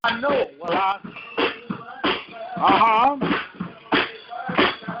I know. Well,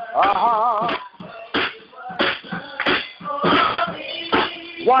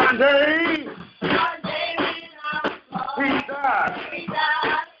 One day, he died.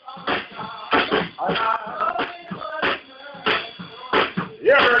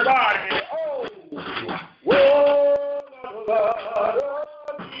 Everybody, oh, whoa,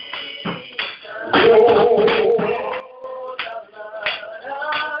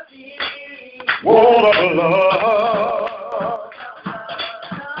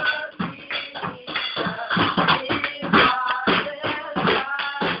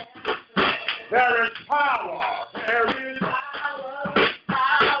 there is power,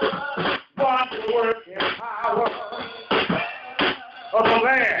 wonder-working power of the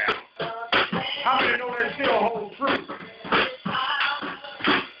Lamb. How many know they still hold true?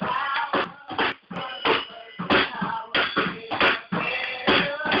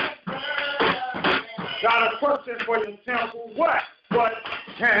 Got a question for you, simple. What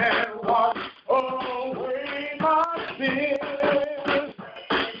can wash away my sins?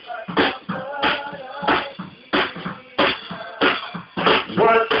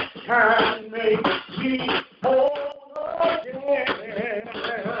 What can make me whole again?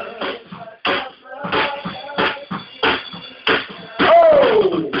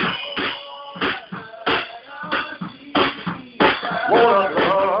 Oh! What a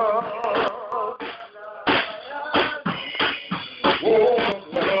love!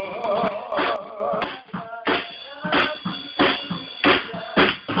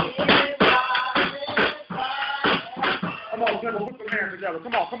 Come on, Jimmy, put some hands together.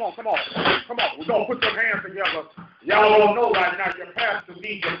 Come on. We're going to put some hands together. Y'all don't know right now. Your pastor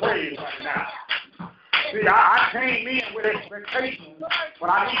needs your praise right now. See, I came in with expectations, but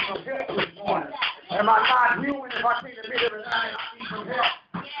I need some help this morning. Am I not human if I can't admit everything? I need some help.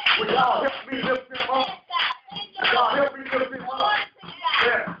 Will y'all help me lift him up? Y'all help me lift him up?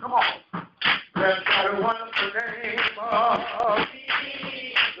 Yeah, come on. Bless that wonderful name of Jesus.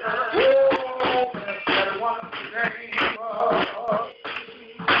 Oh, bless that wonderful name of Jesus.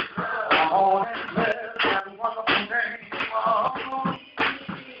 Come on and bless that wonderful name of Jesus.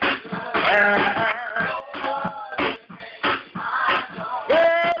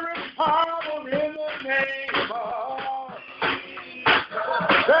 There is power in the name of Jesus.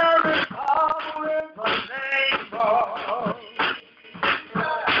 There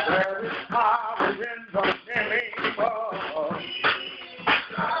is power in the name of Jesus.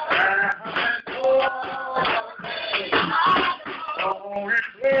 There is power in the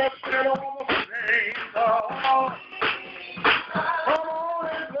name of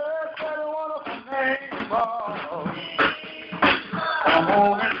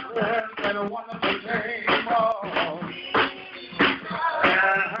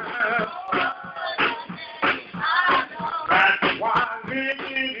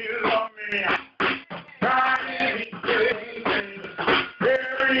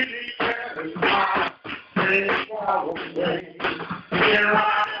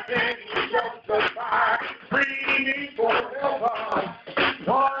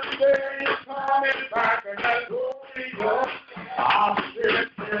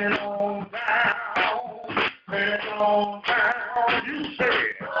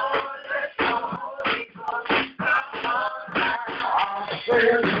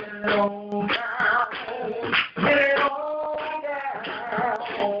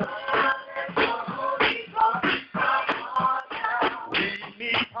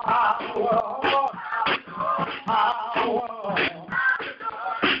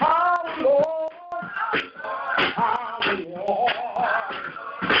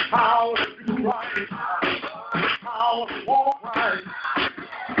how to do right, how to walk right,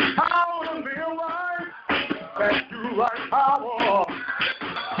 how to live right, that do right power,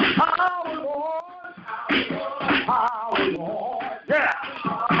 power, Lord, yeah,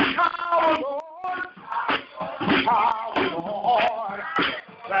 power, Lord,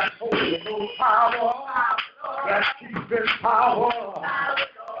 that Holy Ghost power, that keeping power,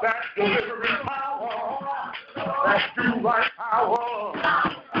 that delivering power, that do right power,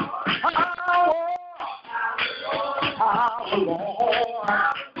 power, Lord,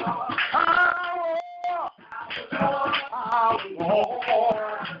 power,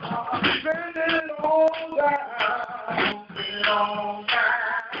 Lord, send it on down, send it on down,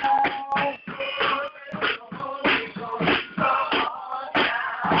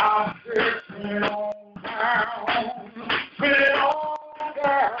 I'll send it on down, send it on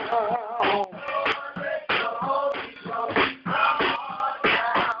down.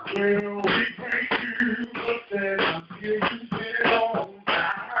 Well, we thank you for that. You sit on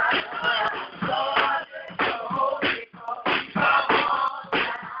down.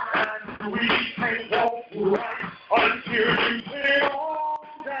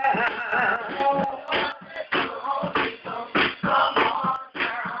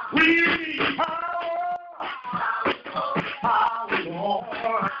 We need power. Power, Lord.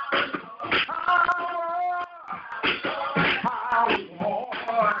 Power,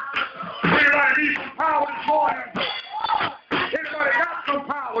 Lord. Anybody need some power this morning? Anybody got some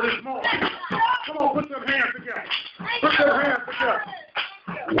power this morning? Come on, put them hands together. Put them hands together.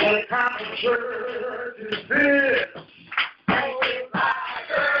 What kind of church is this?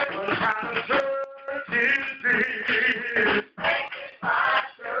 What kind of church is this?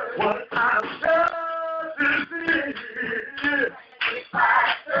 What kind of church is this?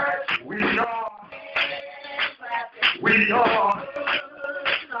 We are.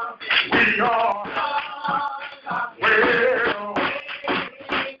 Well,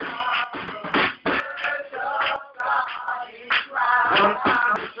 what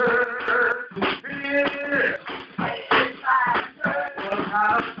kind of church is this? What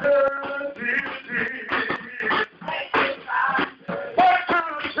kind of church is this? What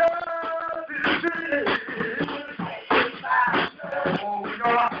kind of church is this? Oh, we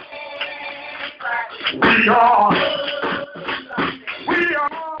are. We are. We are.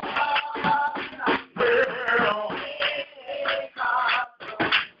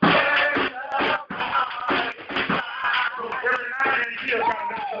 Well, every night and year, gotta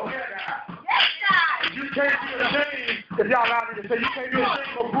let your hair down. You can't be ashamed, if y'all allow me to say, you can't be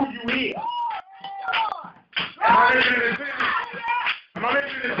ashamed of who you is. Am I making any sense? Am I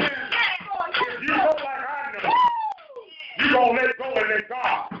making any sense? If you know like I know, you're going to let go and let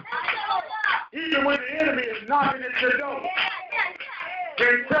God. Even when the enemy is knocking at your door,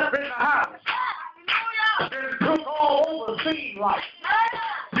 they step in the house, they took all over the scene like.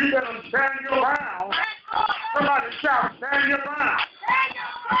 You better stand your ground. Somebody shout, stand your ground.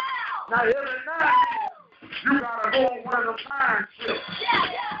 Now every night, you gotta go on one of the mind trips.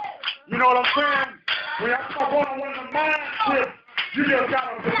 You know what I'm saying? When I start going on one of the mind trips, you just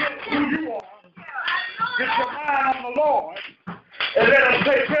gotta forget who you are. Get your mind on the Lord, and let him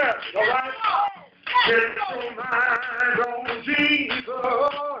take care of it, all right? Get your mind on Jesus.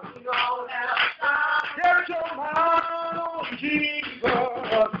 Get your mind on Jesus.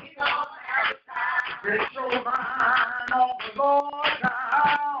 Get your mind on the Lord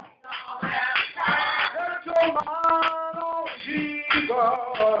now. Get your mind on Jesus.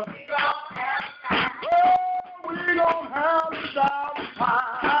 Oh, we don't have to stop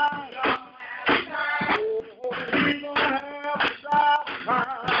time. Oh, we don't have to stop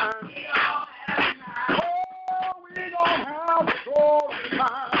time. Oh, we don't have to go to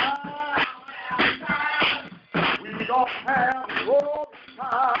time. We don't have to go to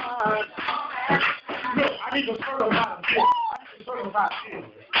time. Look, I need to certify this. I need to certify this.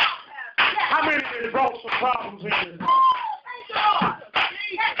 How many of you brought some problems in this?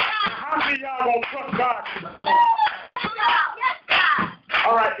 How many of y'all gonna trust God this morning?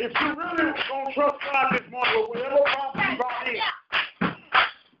 All right, if you really gonna trust God this morning with whatever problem you brought in,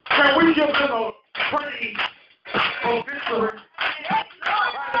 can we give them a praise of victory right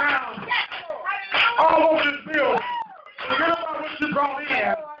now? All over this building, forget about what you brought in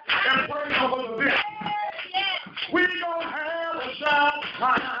and praise Him for the victory. We don't have a shout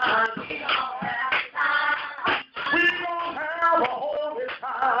time. We don't have a holy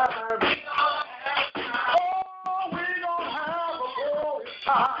time. Oh, we don't have a holy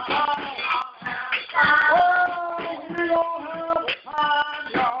time. Oh, we don't have a time,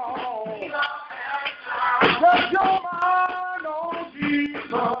 y'all. Get your mind on Jesus.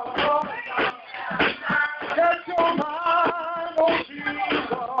 Get your mind on Jesus.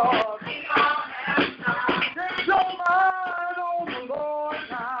 Get your mind on the Lord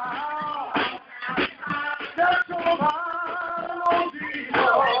now. Get your mind on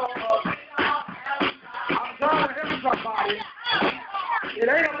Jesus. I'm trying to help somebody. It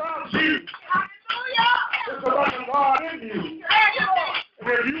ain't about you. It's about the God in you. And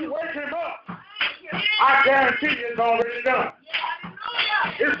if you wake Him up, I guarantee you it's already done.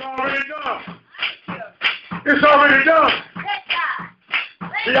 It's already done. It's already done.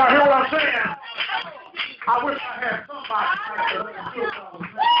 Do y'all hear what I'm saying? I wish I had somebody to do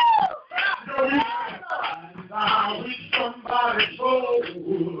something. I wish somebody so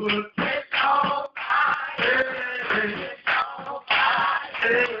good.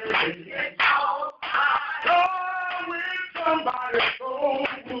 I wish somebody so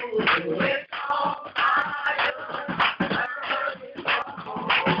good.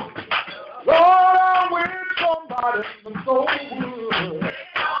 Lord, I wish somebody so good.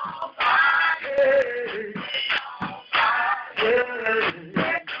 Hey, hey.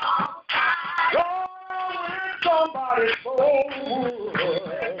 Lord, I wish somebody so good.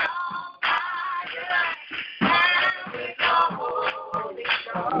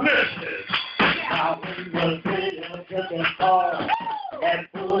 Listen. Now when the Savior took his call and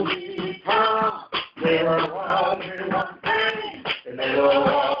fully come, they were all in one thing, and they were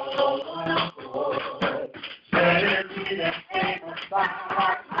all on one accord. Let me that sing a song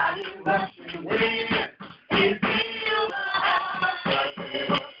like mighty rushing wind. He filled the house like they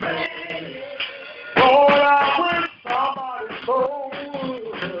were saying, Lord, I wish somebody's soul.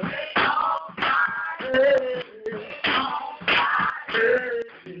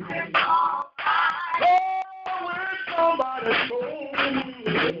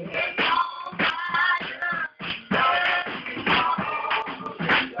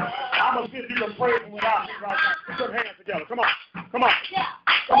 I'm going to see if you can praise him without me right now. Put your hands together. Come on. Come on.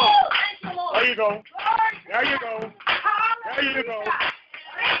 Come on. There you go. There you go. There you go.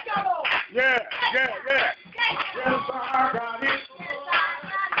 Yeah, yeah, yeah. Yes, I got it.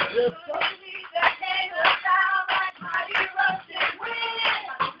 Yes, sir.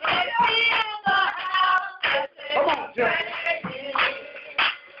 Come on, Jeff.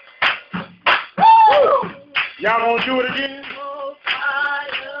 Y'all gonna do it again?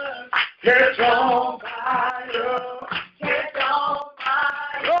 Catch on fire. Catch on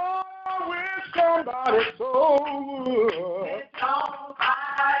fire. Oh, with somebody's soul. Catch on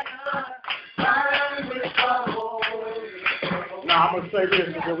fire. Burn with soul. Now I'm gonna say this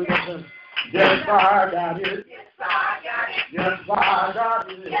because we're gonna say, yes, I got it. Yes, I got it. Yes, I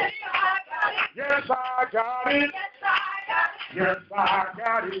got it. Yes, I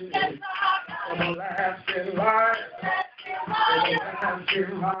got it. Everlasting life.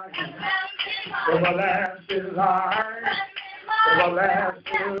 Everlasting life. Everlasting life.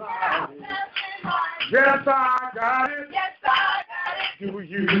 Everlasting life. Yes, I got it. Do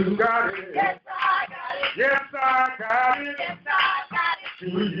you got it? Yes, I got it. Do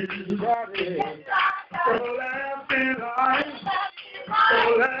you got it? Everlasting life.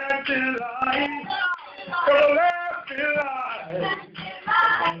 Everlasting life. Everlasting life.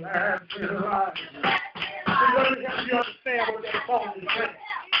 Everlasting life. Let me help you understand what that song is saying.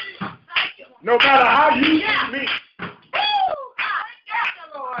 No matter how you see me,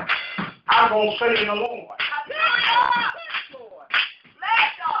 I'm going to stay in the Lord.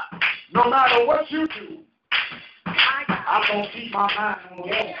 No matter what you do, I'm going to keep my mind on the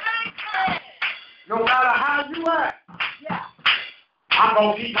Lord. No matter how you act, I'm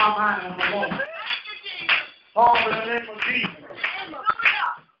going to keep my mind on the Lord. Father, in the name of Jesus,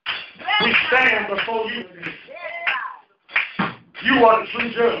 we stand before you today. You are the true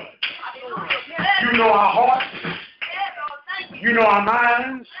judge. You know our hearts. You know our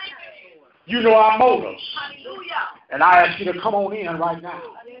minds. You know our motives. And I ask you to come on in right now.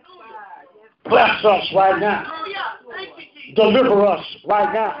 Bless us right now. Deliver us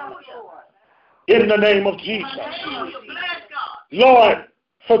right now. In the name of Jesus. Lord,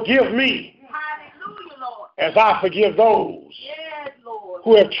 forgive me as I forgive those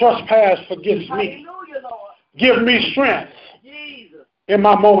who have trespassed against me. Give me strength in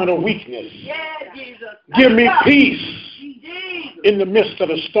my moment of weakness. Give me peace in the midst of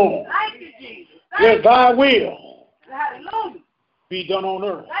the storm. Let thy will be done on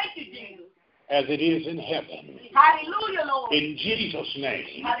earth as it is in heaven. Hallelujah, Lord. In Jesus'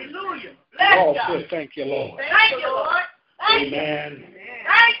 name. Hallelujah. All say thank you, Lord. Thank you, Lord. Amen.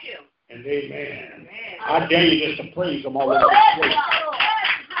 Thank you. And amen. I dare you just to praise him all over the place.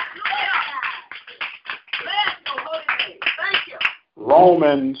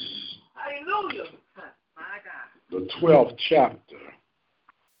 Romans, hallelujah. My God. The 12th chapter,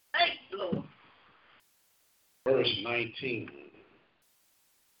 Thank you, Lord. verse 19.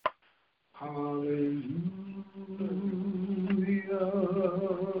 Hallelujah.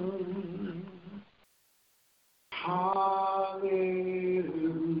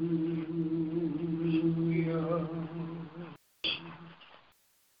 Hallelujah.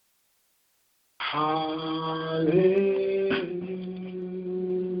 Hallelujah.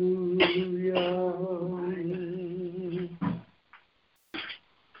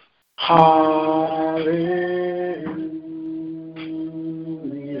 Hallelujah.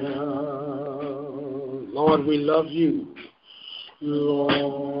 Lord, we love you.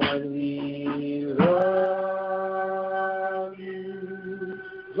 Lord, we love you.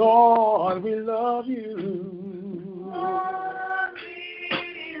 Lord, we love you. Lord, we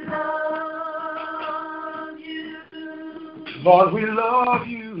love you. Lord, we love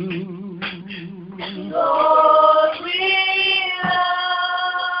you.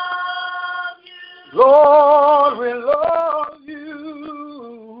 Lord, we love you.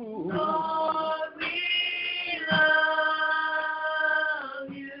 Lord, we love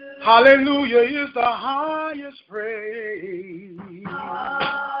you. Hallelujah is the highest praise.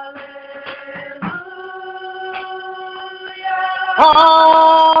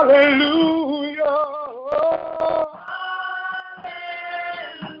 Hallelujah.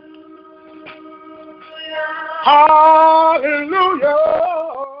 Hallelujah.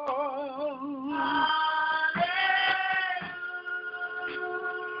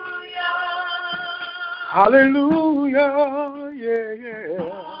 Hallelujah. Yeah,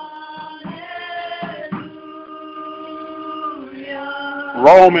 yeah.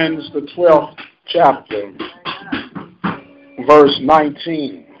 Romans, the 12th chapter, verse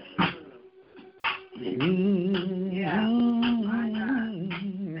 19.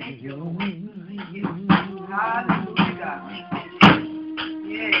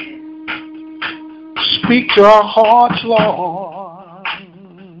 Speak to our hearts, Lord.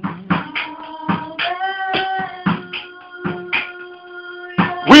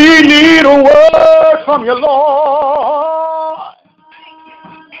 We need a word from you, Lord.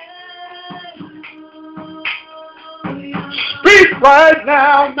 Speak right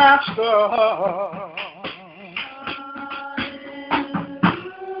now, Master.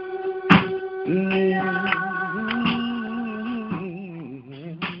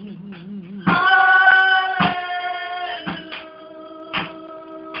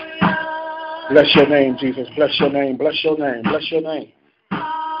 Bless your name, Jesus. Bless your name. Bless your name. Bless your name.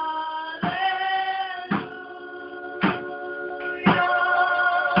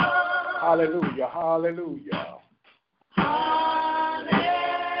 Hallelujah. Hallelujah.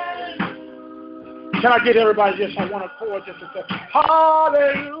 Can I get everybody just on one accord just a second?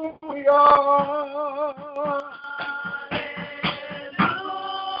 Hallelujah.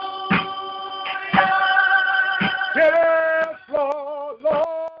 Yes, Lord, Lord.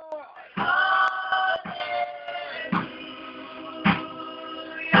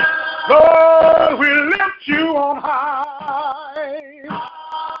 Lord, we lift you on high.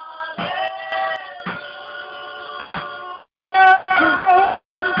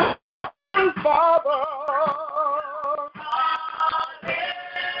 Father,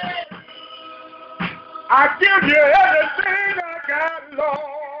 I give you everything I got,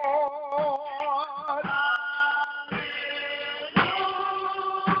 Lord.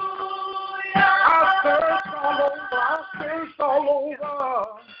 I searched all over.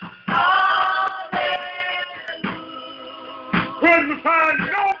 Couldn't find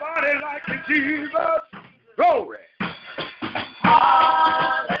nobody like you, Jesus. Glory.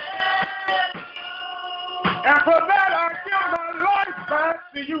 And for that I give my life back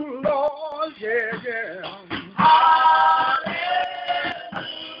to you, Lord. Yeah, yeah.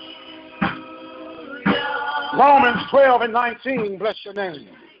 Romans 12 and 19, bless your name.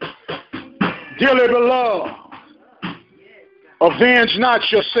 Dearly beloved, avenge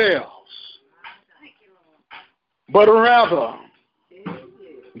not yourselves, but rather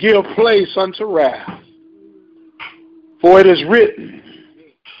give place unto wrath. For it is written,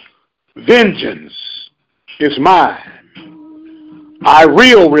 vengeance is mine, I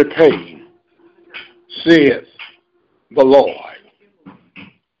will repay, saith the Lord.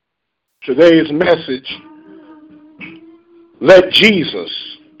 Today's message, let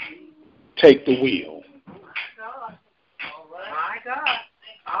Jesus take the wheel.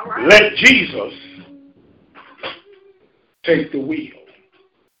 Let Jesus take the wheel.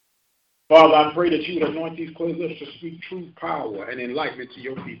 Father, I pray that you would anoint these closed lips to speak truth, power, and enlightenment to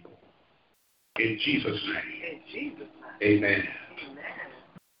your people. In Jesus' name. Amen.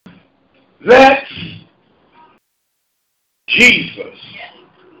 Let Jesus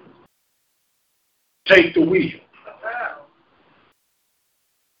take the wheel.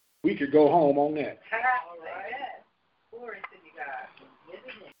 We could go home on that.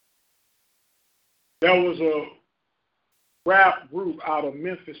 There was a rap group out of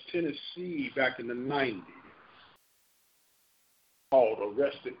Memphis, Tennessee back in the 90s called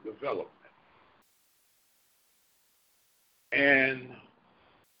Arrested Development. And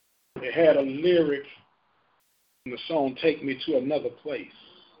it had a lyric in the song, Take Me to Another Place.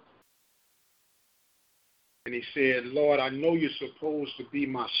 And he said, Lord, I know you're supposed to be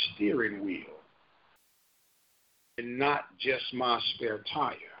my steering wheel and not just my spare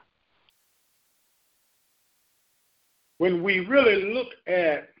tire. When we really look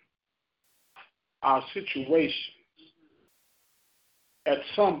at our situations, at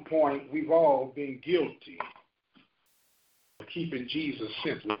some point we've all been guilty of keeping Jesus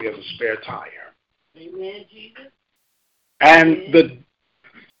simply as a spare tire. Amen, Jesus. And the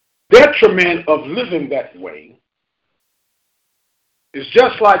detriment of living that way is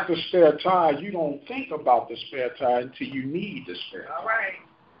just like the spare tire. You don't think about the spare tire until you need the spare tire. All right.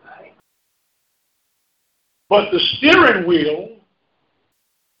 But the steering wheel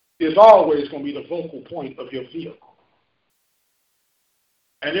is always going to be the focal point of your vehicle.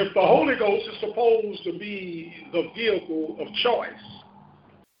 And if the Holy Ghost is supposed to be the vehicle of choice,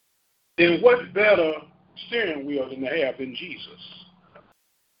 then what better steering wheel than to have than Jesus?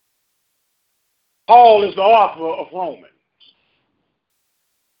 Paul is the author of Romans.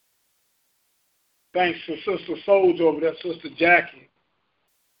 Thanks to Sister Soldier over there, Sister Jackie.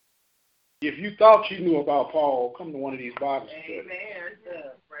 If you thought you knew about Paul, come to one of these Bible studies.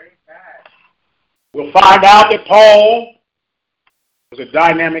 Amen. Praise God. We'll find out that Paul was a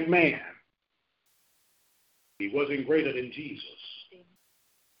dynamic man. He wasn't greater than Jesus.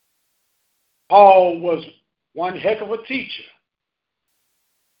 Paul was one heck of a teacher.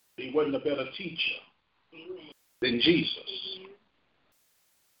 He wasn't a better teacher than Jesus.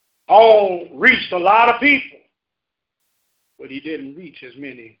 Paul reached a lot of people, but he didn't reach as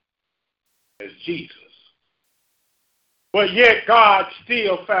many as Jesus. But yet God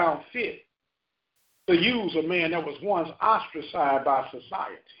still found fit to use a man that was once ostracized by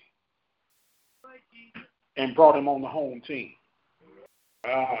society and brought him on the home team.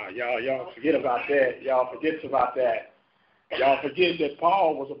 Y'all forget about that. Y'all forget about that. Y'all forget that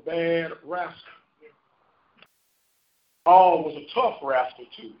Paul was a bad rascal. Paul was a tough rascal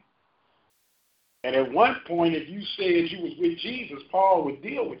too. And at one point, if you said you was with Jesus, Paul would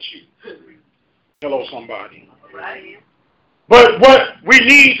deal with you. Hello, somebody. Right. But what we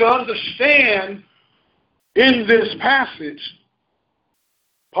need to understand in this passage,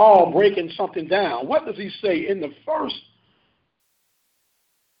 Paul breaking something down. What does he say in the first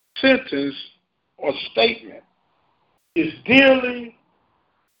sentence or statement? Is dearly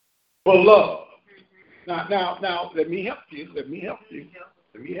beloved. Now, let me help you.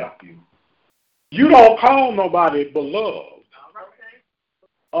 You don't call nobody beloved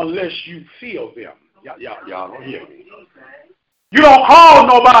unless you feel them. Y'all don't hear me. You don't call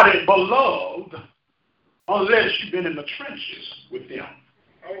nobody beloved unless you've been in the trenches with them.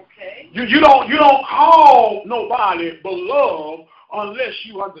 Okay. You don't call nobody beloved unless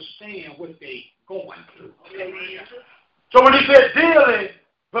you understand what they're going through. So when he said dearly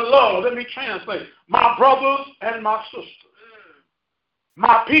beloved, let me translate. My brothers and my sisters,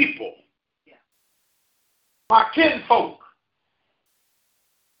 my people, my kinfolk.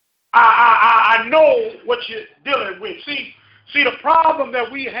 I know what you're dealing with. See, the problem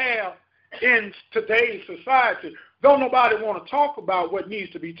that we have in today's society, don't nobody want to talk about what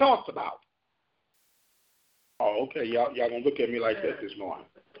needs to be talked about. Oh, okay, y'all gonna look at me like that this morning.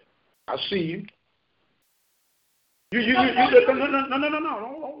 I see you. No, don't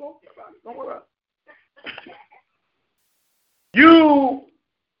worry about it. You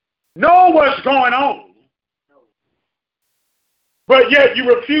know what's going on, but yet you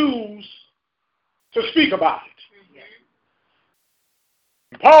refuse to speak about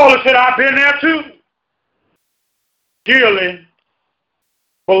it. Paul has said, I've been there too. Dearly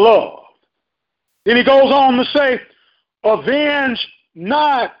beloved. Then he goes on to say, avenge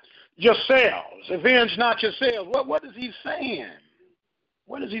not yourselves. Avenge not yourselves. What is he saying?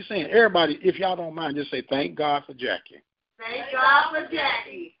 What is he saying? Everybody, if y'all don't mind, just say, thank God for Jackie. Thank God for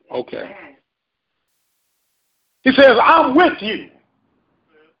Jackie. Okay. He says, I'm with you.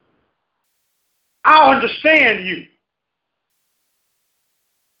 I understand you.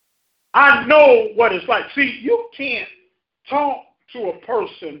 I know what it's like. See, you can't talk to a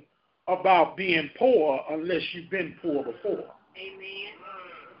person about being poor unless you've been poor before. Amen.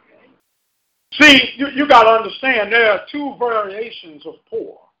 See, you got to understand there are two variations of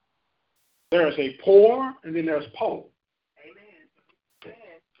poor. There's a poor and then there's poor. Amen.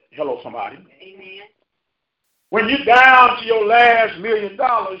 Hello, somebody. Amen. When you're down to your last $1 million,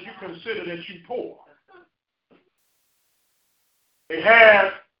 you consider that you're poor. They had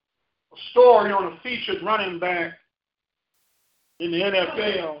a story on a featured running back in the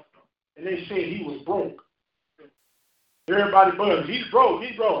NFL, and they said he was broke. Everybody buzzed. He's broke.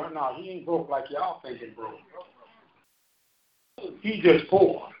 No, he ain't broke like y'all think he's broke. He just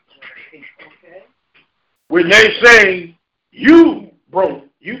poor. Okay. When they say you broke,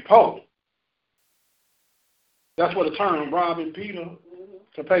 you poor. That's what the term robbing Peter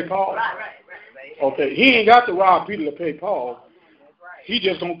to pay Paul. Right. Okay, he ain't got to rob Peter to pay Paul. He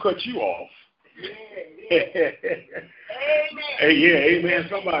just gonna cut you off. Amen. Hey, yeah, amen.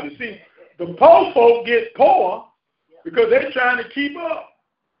 Somebody see the poor folk get poor because they're trying to keep up.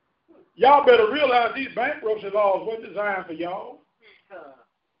 Y'all better realize these bankruptcy laws weren't designed for y'all.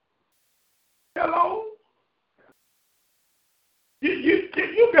 Hello.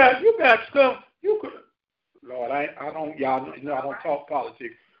 You got stuff you could. Lord, I don't. Y'all know I don't talk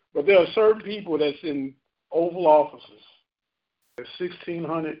politics, but there are certain people that's in Oval Offices. There's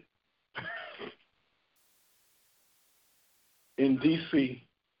 1,600 in D.C.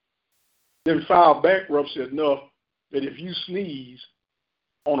 then file bankruptcy enough that if you sneeze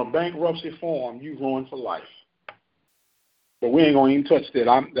on a bankruptcy form, you ruin for life. But we ain't going to even touch that.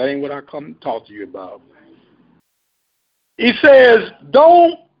 That ain't what I come to talk to you about. He says,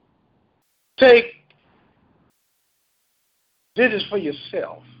 don't take, this is for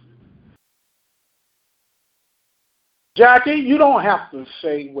yourself. Jackie, you don't have to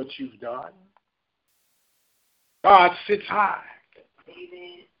say what you've done. God sits high,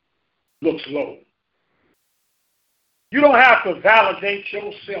 looks low. You don't have to validate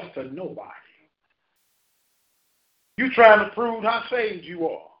yourself to nobody. You trying to prove how saved you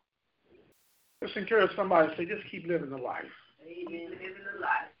are. Let's encourage somebody to say, just keep living the life. Amen. Living the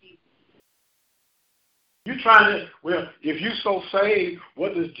life. You trying to, well, if you so saved,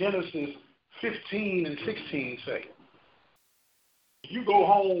 what does Genesis 15 and 16 say? You go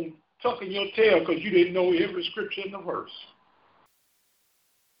home tucking your tail because you didn't know every scripture in the verse.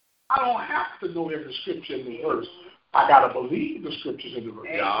 I don't have to know every scripture in the verse. I got to believe the scriptures in the verse.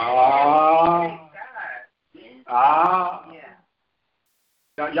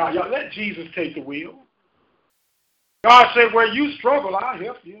 Y'all let Jesus take the wheel. God said, where you struggle, I'll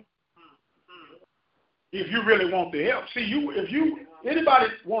help you. If you really want the help. See, anybody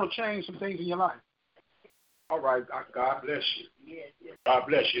want to change some things in your life? All right, God bless you. God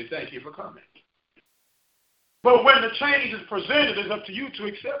bless you. Thank you for coming. But when the change is presented, it's up to you to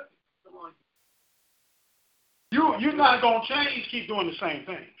accept it. You're not going to change, keep doing the same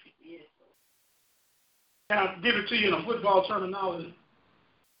thing. Can I give it to you in a football terminology?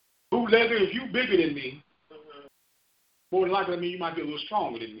 Bootlegger, if you bigger than me, more than likely you might be a little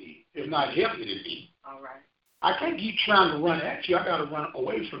stronger than me, if not heavier than me. All right. I can't keep trying to run at you. I got to run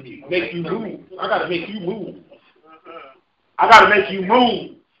away from you, make you move. I got to make you move. I got to make you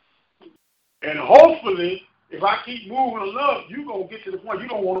move. And hopefully, if I keep moving enough, you're going to get to the point you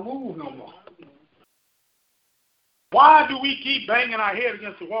don't want to move no more. Why do we keep banging our head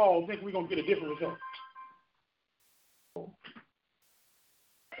against the wall and think we're going to get a different result?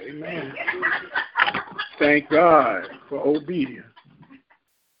 Amen. Thank God for obedience.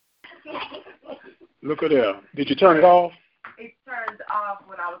 Look at there. Did you turn it off? It turned off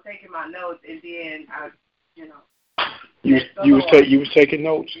when I was taking my notes, and then You was taking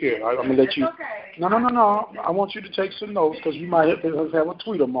notes here. I'm gonna let you. Okay. No. I want you to take some notes because you might have a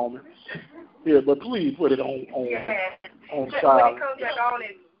Twitter moment. Here, but please put it on silent. When it comes back on,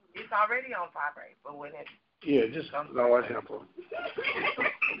 it's already on vibrate. But when it just Lord help her.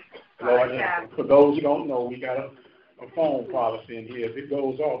 Lord help her. For those who don't know, we got a phone policy in here. If it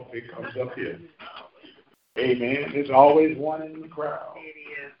goes off, it comes up here. Amen. There's always one in the crowd. It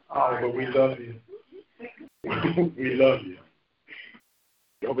is. Oh, but we love you. We love you.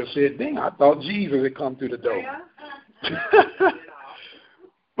 Yoga said, dang, I thought Jesus had come through the door.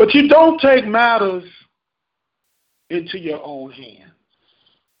 But you don't take matters into your own hands.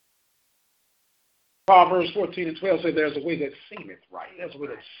 Proverbs 14 and 12 say there's a way that seemeth right. There's a way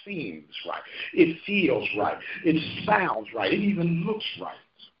that seems right. It feels right. It sounds right. It even looks right.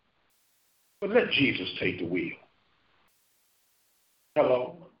 But let Jesus take the wheel.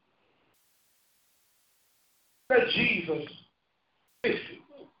 Hello? Let Jesus fix it.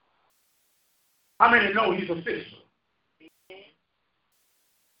 How many know he's a fixer?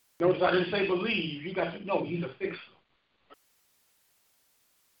 Notice I didn't say believe. You got to know he's a fixer.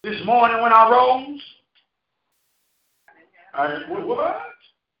 This morning when I rose, what?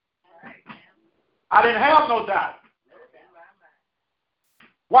 I didn't have no doubt.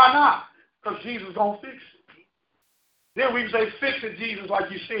 Why not? Because Jesus is going to fix it. Then we can say, fix it, Jesus,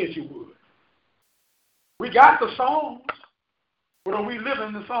 like you said you would. We got the songs, but are we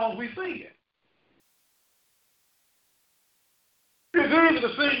living the songs we sing? It's easy to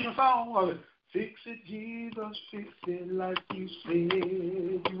sing the song. Fix it, Jesus, fix it like you said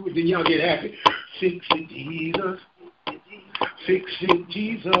you would. Then y'all get happy. Fix it, Jesus. Fix it,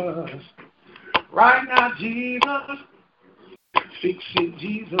 Jesus. Right now, Jesus. Fix it,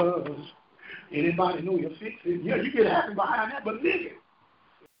 Jesus. Anybody know you fix it? Yeah, you get happy behind that, but live it.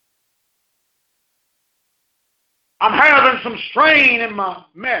 I'm having some strain in my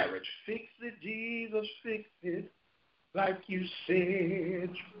marriage. Fix it, Jesus, fix it like you said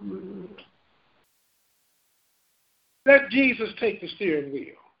you would. Let Jesus take the steering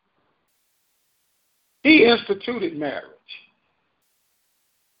wheel. He instituted marriage.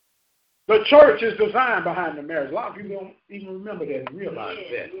 The church is designed behind the marriage. A lot of people don't even remember that and realize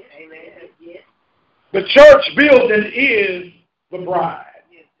that. Amen. The church building is the bride.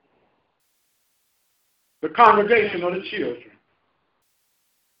 The congregation of the children.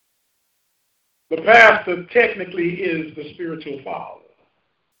 The pastor technically is the spiritual father.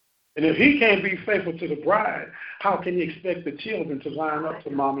 And if he can't be faithful to the bride, how can he expect the children to line up to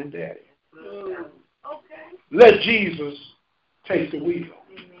mom and daddy? Let Jesus take the wheel.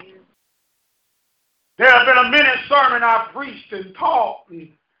 There have been a minute sermon I preached and taught and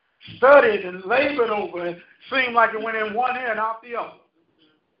studied and labored over. It seemed like it went in one ear and out the other.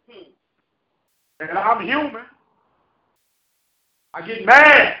 And I'm human. I get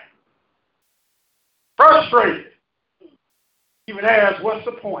mad, frustrated, even ask, what's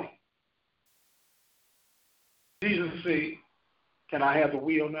the point? Jesus said, can I have the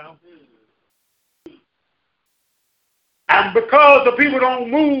wheel now? And because the people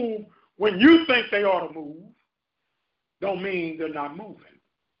don't move when you think they ought to move, don't mean they're not moving.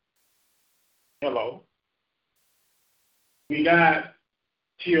 Hello? We got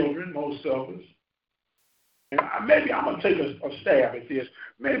children, most of us. And maybe I'm going to take a stab at this.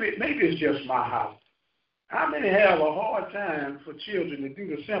 Maybe it's just my house. How many have a hard time for children to do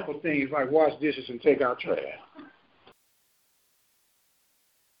the simple things like wash dishes and take out trash?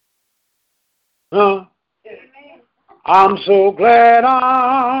 Huh? I'm so glad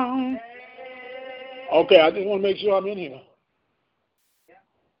I'm... Okay, I just want to make sure I'm in here.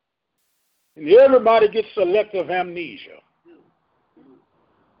 And everybody gets selective amnesia.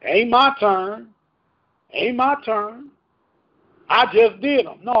 Ain't my turn. Ain't my turn. I just did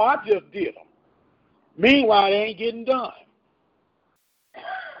them. No, I just did them. Meanwhile, they ain't getting done.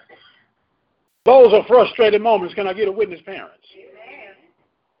 Those are frustrated moments. Can I get a witness, parents? Amen.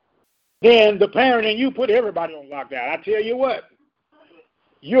 Then the parent and you put everybody on lockdown. I tell you what,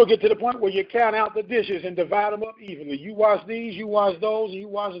 you'll get to the point where you count out the dishes and divide them up evenly. You wash these, you wash those, and you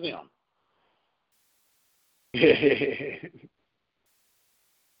wash them.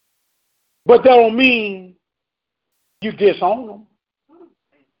 But that don't mean you disown them.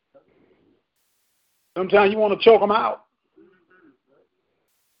 Sometimes you want to choke them out.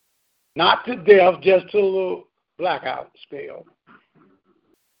 Not to death, just to a little blackout spell.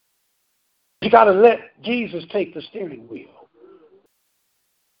 You got to let Jesus take the steering wheel.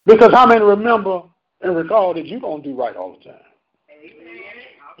 Because how many remember and recall that you don't do right all the time?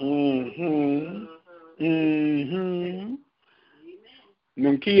 And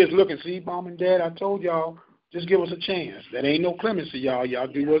them kids look and see, Mom and Dad, I told y'all, just give us a chance. That ain't no clemency, y'all. Y'all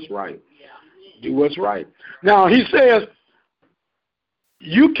do what's right. Do what's right. Now, he says,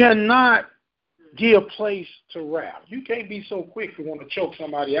 you cannot give place to wrath. You can't be so quick to want to choke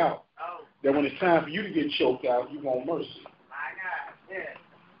somebody out that when it's time for you to get choked out, you want mercy. My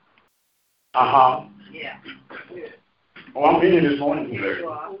God. Yeah. Oh, I'm in this morning.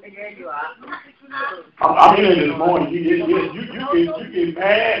 I'm in this morning. You get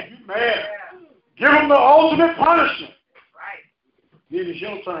mad. You mad. Give them the ultimate punishment. Then it's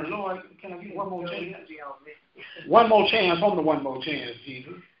your turn. Lord, can I get one more chance? One more chance. On the one more chance,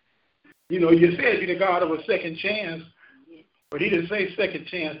 Jesus. You know, you said you're the God of a second chance, but he didn't say second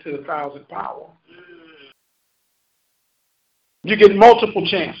chance to the 1,000 power. You get multiple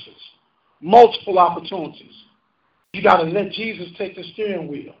chances, multiple opportunities. You got to let Jesus take the steering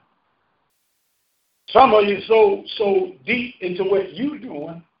wheel. Some of you so deep into what you're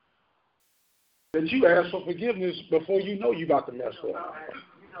doing that you ask for forgiveness before you know you're about to mess up.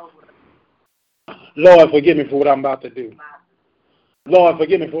 Lord, forgive me for what I'm about to do. Lord,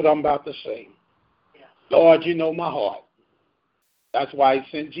 forgive me for what I'm about to say. Lord, you know my heart. That's why he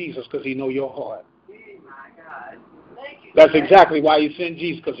sent Jesus, because he know your heart. That's exactly why he sent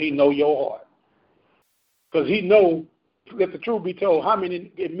Jesus, because he know your heart. Because he know, let the truth be told, how many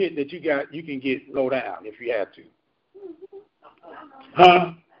admit that you can get low down if you had to?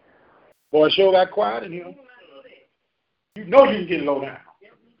 Huh? Boy, sure got quiet in here. You know you can get low down.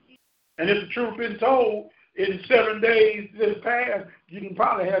 And if the truth been told, in 7 days this past, you can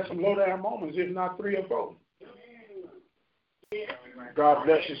probably have some low down moments, if not 3 or 4. God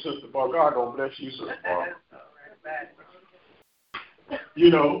bless you, Sister Bar. God gonna bless you, Sister Bar. You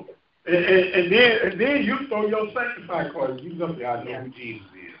know, and then you throw your sanctified card. You up there, I know who Jesus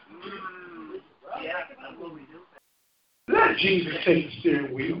is. Let Jesus take the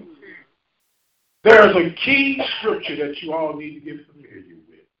steering wheel. There's a key scripture that you all need to get familiar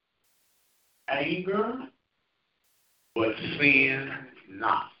with. Anger, but sin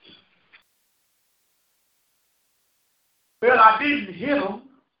not. Well, I didn't hit him,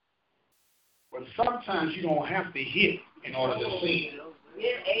 but sometimes you don't have to hit in order to sin.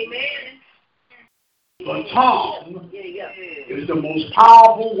 Amen. The tongue is the most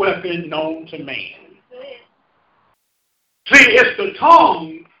powerful weapon known to man. See, it's the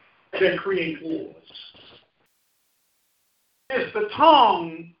tongue that creates wars. It's the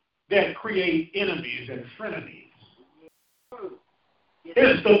tongue that creates enemies and frenemies.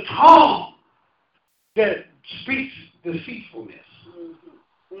 It's the tongue that speaks deceitfulness.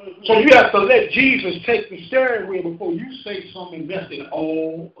 So you have to let Jesus take the steering wheel before you say something and mess it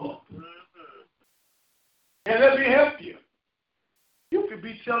all up. And let me help you. You could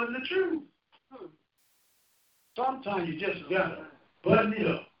be telling the truth. Sometimes you just gotta button it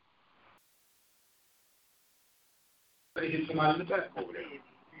up. They hit somebody in the back over there.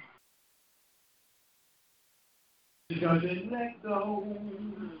 You gotta say, let go.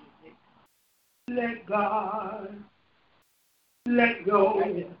 Let God. Let go.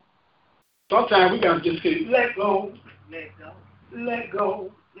 Sometimes we gotta just say, let go. Let go. Let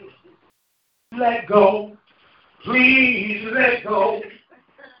go. Let go. Please let go.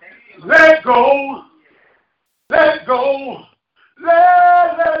 Let go. Let go. Let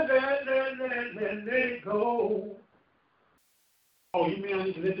go. Oh, you mean I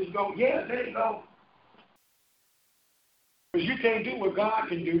need to let this go? Yeah, let it go. Because you can't do what God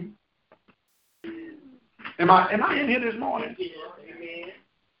can do. Am I in here this morning?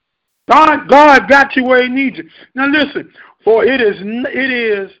 God got you where he needs you. Now listen, for it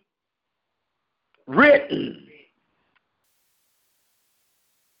is written.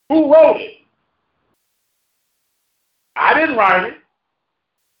 Who wrote it? I didn't write it.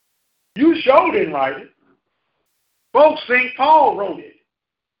 You sure didn't write it. Folks think Paul wrote it.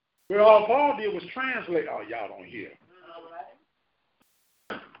 Well, all Paul did was translate. Oh, y'all don't hear.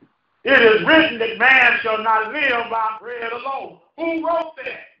 It is written that man shall not live by bread alone. Who wrote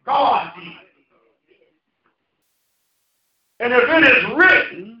that? God did. And if it is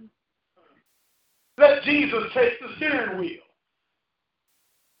written, let Jesus take the steering wheel.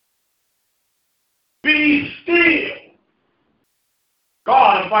 Be still.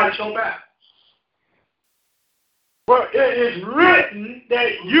 God will fight your battles. But it is written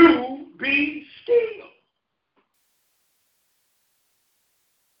that you be still.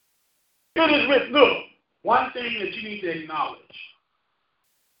 It is written. Look, one thing that you need to acknowledge.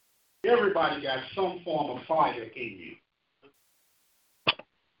 Everybody got some form of fire in you.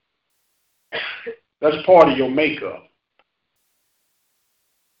 That's part of your makeup.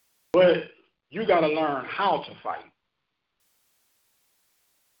 But you got to learn how to fight.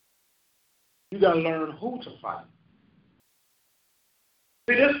 You got to learn who to fight.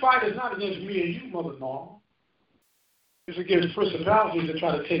 See, this fight is not against me and you, Mother Norma. It's against principalities that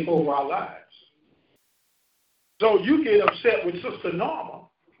try to take over our lives. So you get upset with Sister Norma,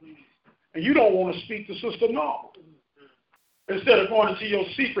 and you don't want to speak to Sister Norma. Instead of going into your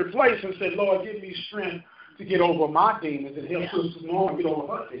secret place and say, Lord, give me strength to get over my demons and help Sister Norma get over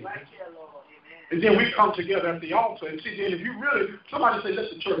her demons. And then we come together at the altar and see, then if you really, somebody say, let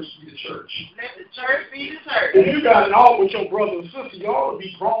the church be the church. Let the church be the church. If you got an altar with your brother and sister, you ought to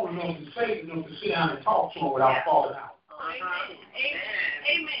be grown enough and safe enough to sit down and talk to them without falling out. Amen.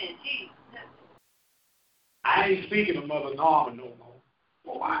 Jesus. I ain't speaking to Mother Norma no more.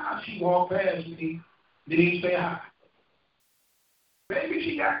 Well, why not? She walked past me, didn't say hi. Maybe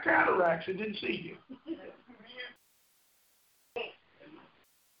she got cataracts and didn't see you.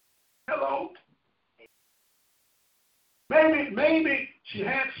 Hello? Maybe she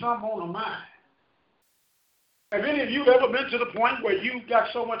had something on her mind. Have any of you ever been to the point where you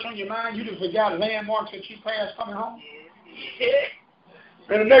got so much on your mind you just forgot landmarks that you passed coming home?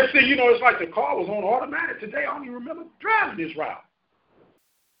 And the next thing you know, it's like the car was on automatic. Today, I don't even remember driving this route.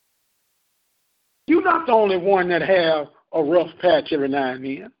 You're not the only one that have a rough patch every now and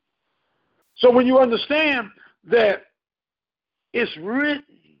then. So when you understand that it's written,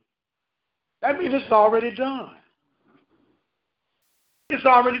 that means it's already done. It's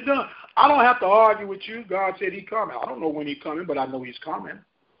already done. I don't have to argue with you. God said he's coming. I don't know when he's coming, but I know he's coming.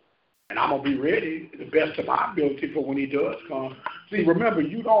 And I'm going to be ready to the best of my ability for when he does come. See, remember,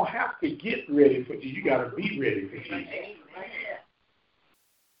 you don't have to get ready for Jesus. You got to be ready for Jesus.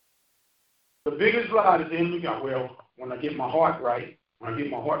 The biggest lie that the enemy got, well, when I get my heart right, I'm going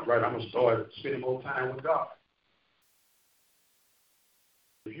to start spending more time with God.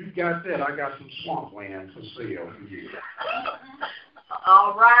 If you got that, I got some swampland for sale for you.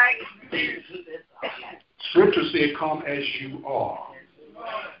 All right. Scripture said, come as you are.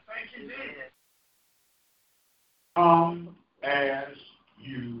 Come as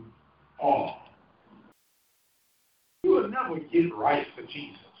you are. You will never get right for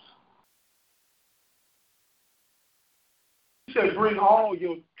Jesus. He said, bring all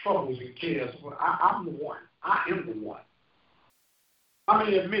your troubles and cares. Well, I'm the one. I am the one. How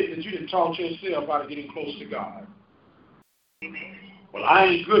many admit that you didn't talk to yourself about getting close to God? Amen. Well, I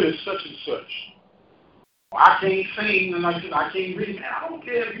ain't good at such and such. Well, I can't sing and I can't read. Man, I don't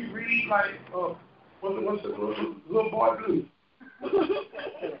care if you read like what's the little boy blue.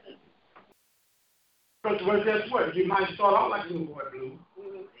 But guess what? You might start out like little boy blue,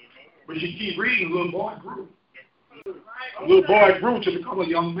 but you keep reading, little boy grew. A little boy grew to become a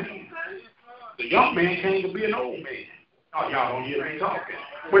young man. The young man came to be an old man. Oh, y'all don't hear me talking.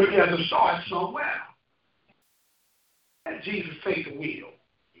 But he has to start somewhere. And Jesus take the wheel.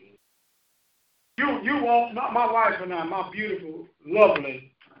 You won't, my wife and I, my beautiful,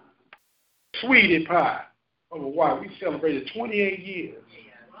 lovely, sweetie pie of a wife, we celebrated 28 years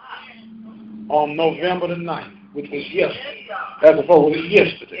on November the 9th, which was yesterday. As opposed to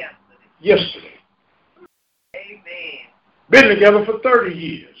yesterday. Yesterday. Amen. Been together for 30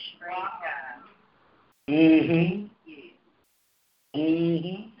 years. Mm-hmm.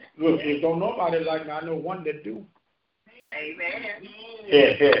 Mm-hmm. Look, if don't nobody like me, I know one that do. Amen.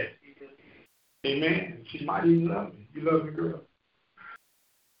 Yeah. Amen. She might even love me. You love me, girl.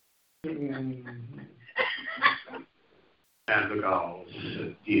 Mm-hmm. And the girls,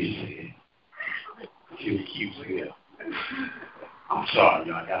 you cute here. I'm sorry,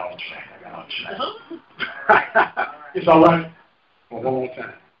 y'all. I got off track. It's all right. Well, one more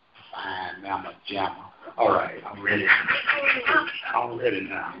time. Fine, now I'm a jammer. All right, I'm ready. I'm ready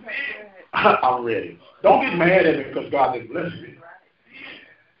now. I'm ready. Don't get mad at me because God didn't bless me.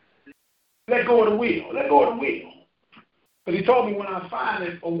 Let go of the wheel. Let go of the wheel. Because he told me when I find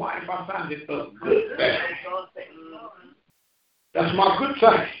it a wife, I find it a good thing. That's my good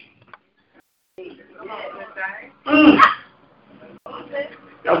thing.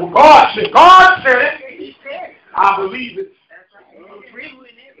 That's what God said. God said it. I believe it.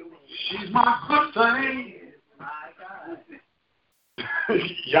 She's my good thing.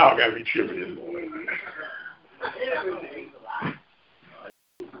 Y'all got me tripping this morning.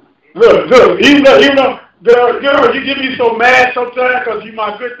 Look, even though, girl, you get me so mad sometimes because you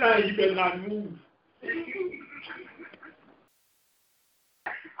my good thing, you better not move.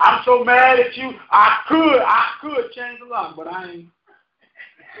 I'm so mad at you, I could change a lot, but I ain't.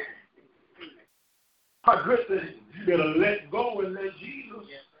 A good thing. You better let go and let Jesus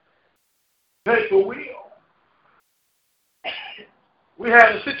take the wheel. We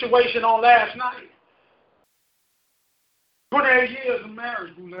had a situation on last night. 28 years of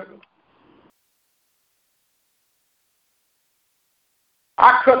marriage, Boulevard.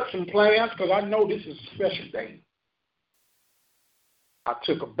 I cut some plans because I know this is a special day. I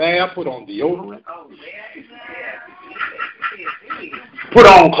took a bath, put on deodorant, put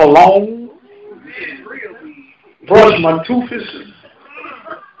on cologne, brushed my toothpicks.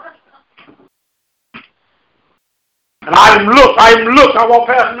 And I didn't look, I walked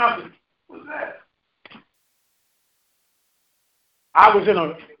past nothing. What's that? I was in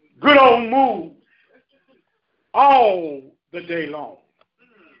a good old mood all the day long.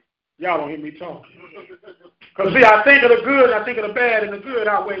 Y'all don't hear me talking. Because see, I think of the good, I think of the bad, and the good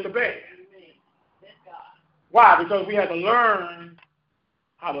outweighs the bad. Why? Because we had to learn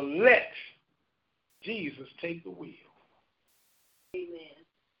how to let Jesus take the wheel. Amen.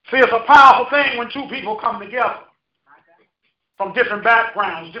 See, it's a powerful thing when two people come together from different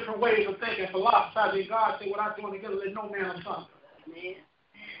backgrounds, different ways of thinking, philosophy. God said, what I'm doing together, let no man asunder. Amen.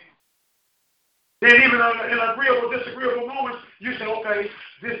 Then even in agreeable, disagreeable moments, you say, okay,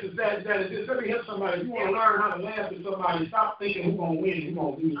 this is that is this. Let me hit somebody. You want to learn how to laugh at somebody. Stop thinking who's going to win, who's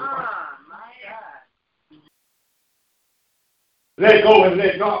going to lose. My God. Let go and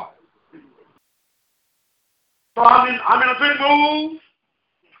let God. So I'm in a good mood.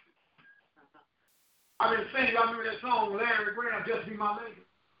 I've been singing, y'all remember that song, Larry Graham, Just Be My Lady?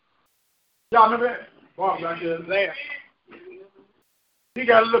 Y'all remember that? Bob back there laughing. He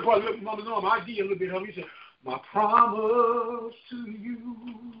got a little Mother Norma. I give you a little bit of it. He said, my promise to you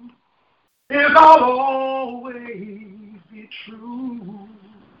is I'll always be true,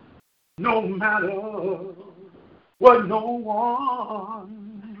 no matter what no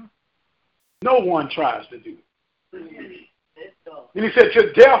one tries to do. And he said,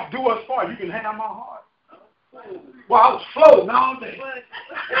 till death do us part, you can have my heart. Well, I was floating all day.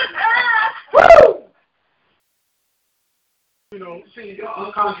 Woo! You know, see,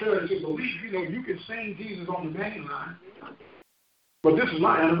 contrary to belief, you know, you can sing Jesus on the main line, but this is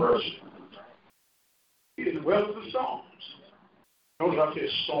my anniversary. He is well with the songs. Notice I said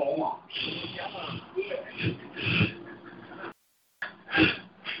songs.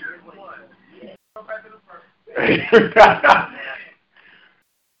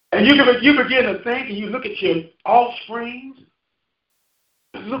 And you begin to think, and you look at your offspring.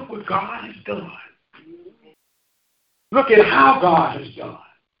 Look what God has done. Look at how God has done.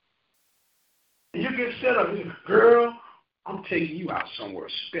 And you get set up, girl, I'm taking you out somewhere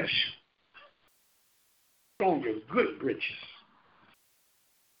special. On your good britches.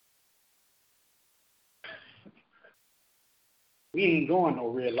 We ain't going no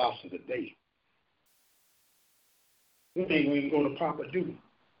Red Lobster today. We ain't going to go to Papa Do.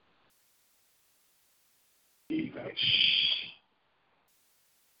 He's like, shh.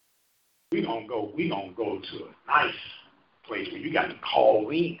 We gonna go to a nice place where you got to call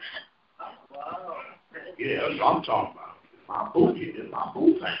in. Wow. Yeah, that's what I'm talking about. My boo here, this my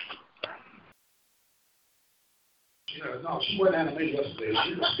boo thing. Yeah, no, she wasn't animated yesterday.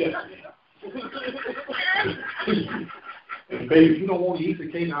 She was Stephanie. And baby, you don't want to eat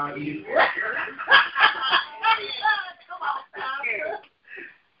the cake, I'll eat it.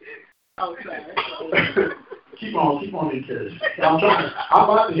 Keep on encouraging. I'm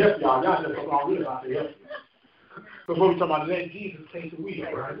about to help y'all. Y'all just don't really about to help you. Before we talk about let Jesus take the wheel,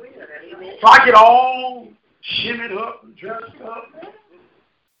 right? So I get all shimmied up and dressed up.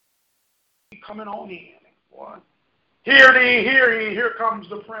 Coming on in, boy. Here comes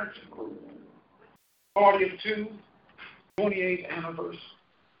the principal. OBN-2, 28th anniversary.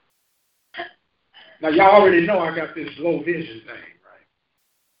 Now, y'all already know I got this low vision thing, right?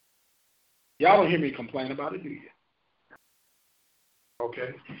 Y'all don't hear me complain about it, do you?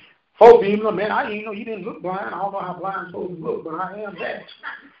 Okay. Folks be like, man, I didn't know you didn't look blind. I don't know how blind folks look, but I am that.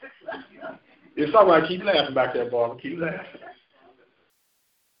 It's all right. Keep laughing back there, Barbara. Keep laughing.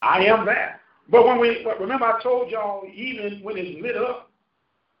 I am that. But remember I told y'all, even when it's lit up,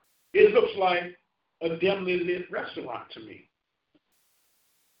 it looks like a dimly lit restaurant to me.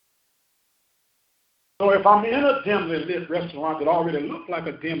 So if I'm in a dimly lit restaurant that already looks like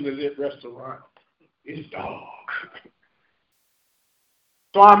a dimly lit restaurant, it's dark.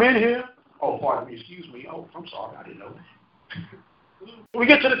 So I'm in here. Oh, pardon me, excuse me. Oh, I'm sorry, I didn't know. We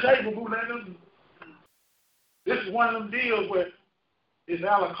get to the table, bootleggers. This is one of them deals where it's a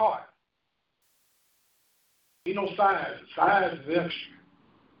la carte. Ain't no size. Size is extra.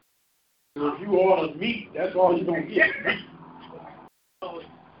 So if you order meat, that's all you're going to get.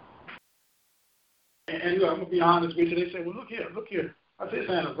 And look, I'm going to be honest with you. They say, well, look here. I said, it's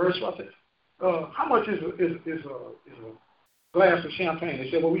an anniversary. I said, how much is a glass of champagne? They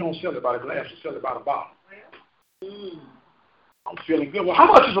said, well, we don't sell it by the glass. We sell it by the bottle. I'm feeling good. Well, how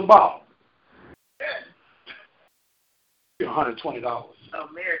much is a bottle? $120.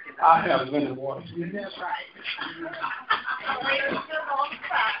 American. I have lemon water. That's right.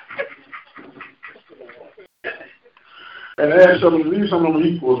 And add leave some of them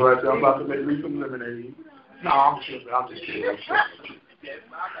equals right there. I'm about to make some lemonade. No, I'm just kidding.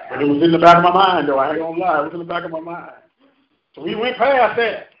 But it was in the back of my mind, though. I ain't gonna lie. It was in the back of my mind. So we went past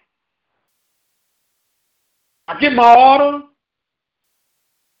that. I get my order.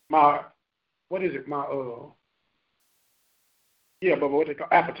 What they call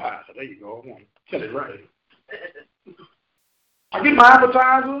appetizer. There you go. I want to tell it right. I get my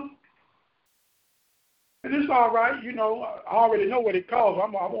appetizer. And it's all right, you know. I already know what it costs. I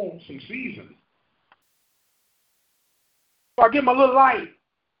want some seasoning. So I get my little light.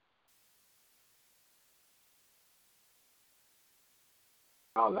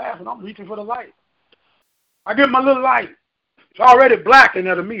 I'm laughing. I'm reaching for the light. I get my little light. It's already blacking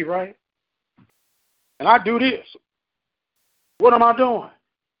out of me, right? And I do this. What am I doing?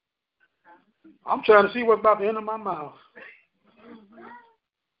 I'm trying to see what's about to enter my mouth.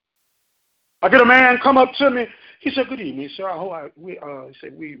 I get a man come up to me. He said, good evening, sir. He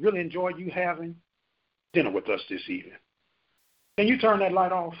said, we really enjoyed you having dinner with us this evening. Can you turn that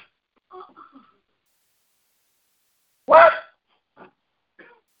light off? What?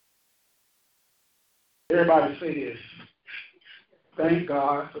 Everybody say this. Thank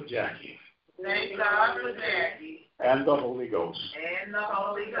God for Jackie. Thank God for Jackie. And the Holy Ghost. And the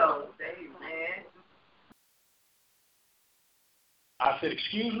Holy Ghost. Amen. I said,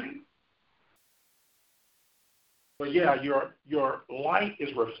 excuse me? But yeah, your light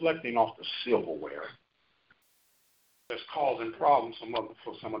is reflecting off the silverware that's causing problems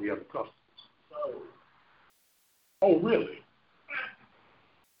for some of the other customers. Oh, really?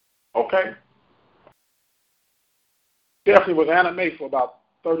 Okay. Definitely was anime for about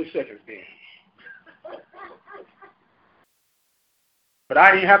 30 seconds then. But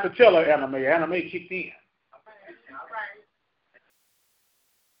I didn't have to tell her anime. Anime kicked in.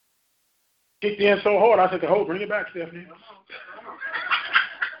 Kicked in so hard, I said, "Oh, bring it back, Stephanie."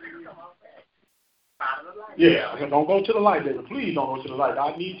 Yeah, I said, don't go to the light, baby. Please don't go to the light.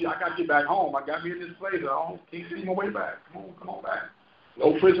 I need you. I got you back home. I got me in this place. I can't see my way back. Come on back.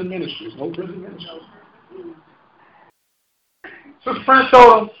 No prison ministries. So Prince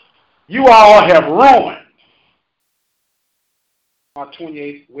told him, you all have ruined my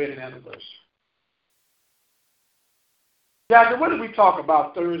 28th wedding anniversary. Jackie, what did we talk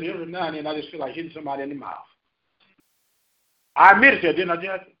about Thursday? Every now and then I just feel like hitting somebody in the mouth. I admitted that, didn't I,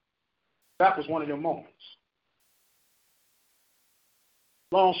 Jackie? That was one of them moments.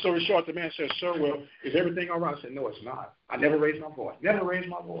 Long story short, the man said, sir, well, is everything all right? I said, no, it's not. I never raised my voice. Never raised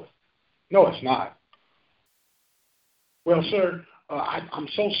my voice. No, it's not. Well, sir, I'm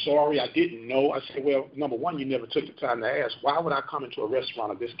so sorry. I didn't know. I said, well, number one, you never took the time to ask. Why would I come into a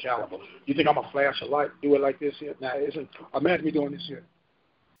restaurant of this caliber? You think I'm going to flash a light, do it like this here? Now, imagine me doing this here.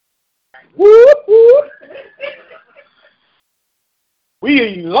 Whoop, whoop. We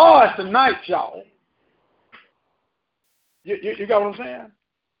eating large tonight, y'all. You got what I'm saying?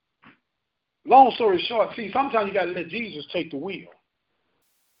 Long story short, see, sometimes you got to let Jesus take the wheel.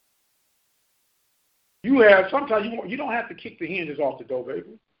 Sometimes you don't have to kick the hinges off the door,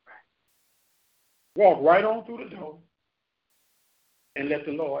 baby. Walk right on through the door and let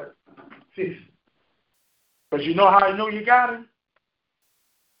the Lord fix it. But you know how I know you got him?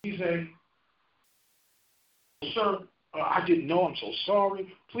 He said, sir, I didn't know. I'm so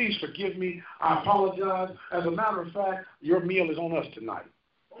sorry. Please forgive me. I apologize. As a matter of fact, your meal is on us tonight.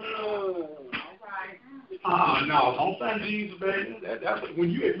 No, don't thank Jesus, baby. That's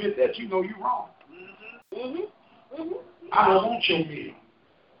when you admit that, you know you're wrong. I don't want your meal.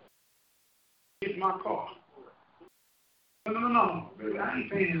 Get my car. No, baby, I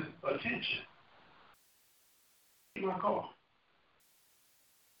ain't paying attention. Get my car.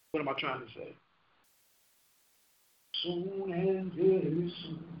 What am I trying to say? Soon and very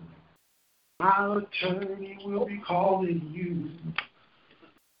soon, my attorney will be calling you.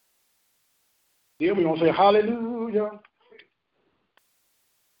 Then we're going to say, hallelujah.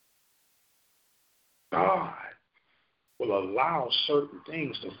 God will allow certain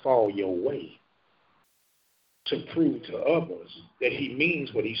things to fall your way to prove to others that he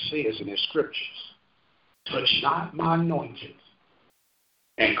means what he says in his scriptures. Touch not my anointed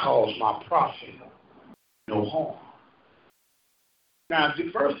and cause my prophet no harm. Now,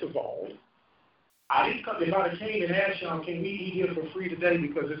 first of all, I didn't come. If I came and asked y'all, can we eat here for free today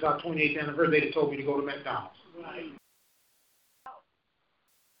because it's our 28th anniversary, they told me to go to McDonald's. Right.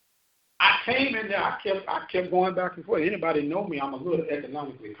 I came in there. I kept going back and forth. Anybody know me? I'm a little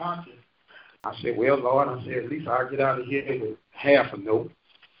economically conscious. I said, well, Lord, I said, at least I'll get out of here with half a note.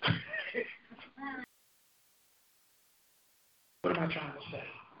 What am I trying to say?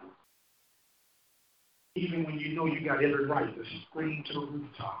 Even when you know you got every right to scream to the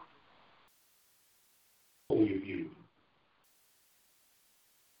rooftop, for you.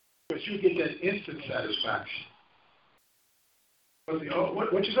 Because you get that instant satisfaction.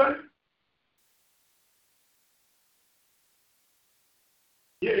 What you say?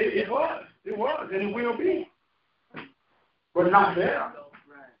 Yeah, it was, and it will be. But not there.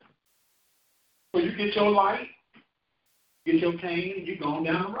 So you get your light, get your cane, and you're going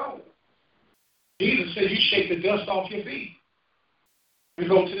down the road. Jesus said you shake the dust off your feet and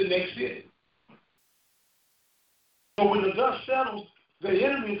go to the next city. So when the dust settles, the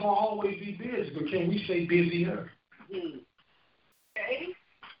enemy is going to always be busy. But can we say busier? Okay.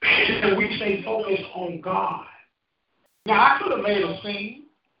 And we say focus on God. Now, I could have made a scene,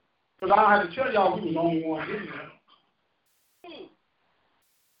 because I don't have to tell y'all we was the only ones in there.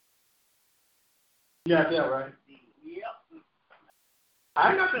 You got that right? Yep. I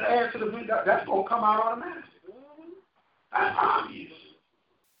ain't got to add to the video. That's going to come out automatically. That's obvious.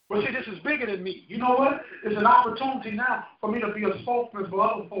 But see, this is bigger than me. You know what? It's an opportunity now for me to be a spokesman for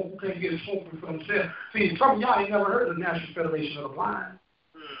other folk who can't get a spokesman for themselves. See, some of y'all ain't never heard of the National Federation of the Blind.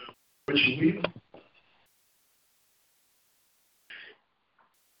 But you will.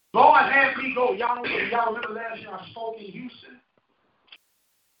 Lord had me go. Y'all remember last year I spoke in Houston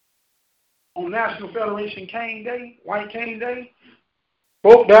on National Federation Cane Day, White Cane Day.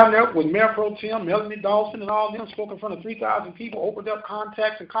 Spoke down there with Mayor Pro Tem, Melanie Dawson, and all them, spoke in front of 3,000 people, opened up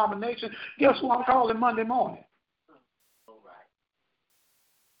contacts and combinations. Guess who I'm calling Monday morning? All right.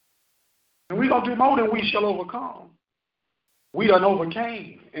 And we're going to do more than we shall overcome. We done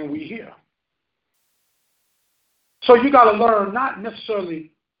overcame, and we here. So you got to learn not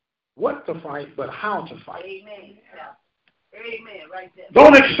necessarily what to fight, but how to fight. Amen. Yeah. Amen. Right there.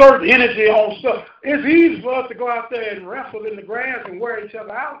 Don't exert energy on stuff. It's easy for us to go out there and wrestle in the grass and wear each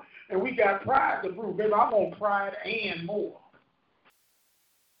other out, and we got pride to prove. Baby, I want pride and more.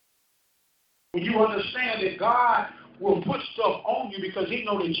 When you understand that God will put stuff on you because he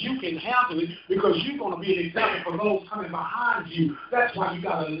knows that you can handle it, because you're going to be an example for those coming behind you. That's why you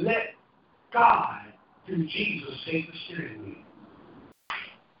got to let God, through Jesus, take the steering wheel.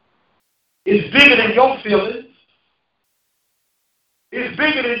 It's bigger than your feelings. It's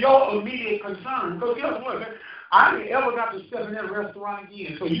bigger than your immediate concern. Because guess what? I ain't ever got to step in that restaurant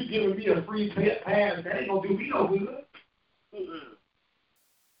again. So you giving me a free pass, that ain't going to do me no good.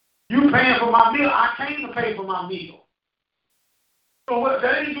 You paying for my meal. I came to pay for my meal. So what?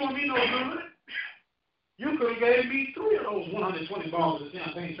 That ain't doing me no good. You could have gave me 3 of those 120 bottles of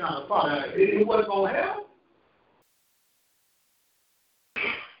champagne trying to fight. It wasn't going to help.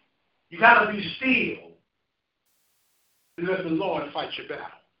 You got to be still and let the Lord fight your battle.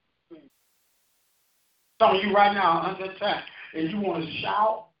 Some of you right now are under attack, and you want to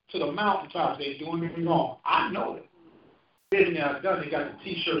shout to the mountaintops, they're doing me wrong. I know it. Been there, done it, got the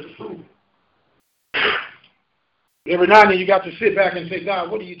T-shirt to prove it. Every now and then you got to sit back and say,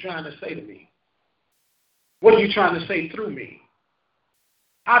 God, what are you trying to say to me? What are you trying to say through me?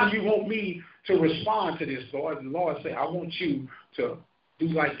 How do you want me to respond to this, Lord? And the Lord said, I want you to do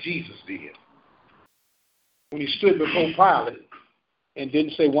like Jesus did. When he stood before Pilate and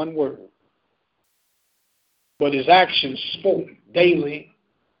didn't say one word. But his actions spoke daily,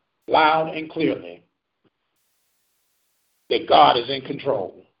 loud and clearly, that God is in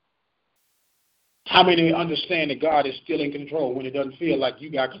control. How many understand that God is still in control when it doesn't feel like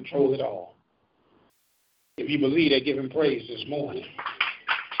you got control at all? If you believe that, give him praise this morning.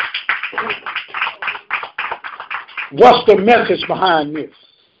 What's the message behind this?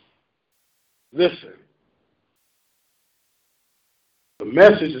 Listen. The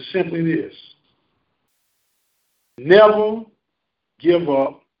message is simply this. Never give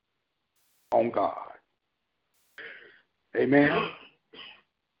up on God. Amen.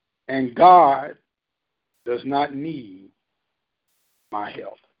 And God does not need my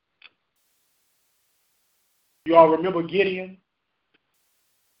help. You all remember Gideon?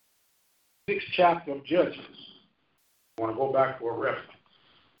 6th chapter of Judges. I want to go back for a reference.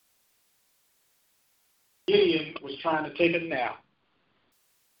 Gideon was trying to take a nap,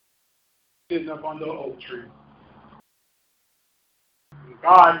 sitting up under an oak tree.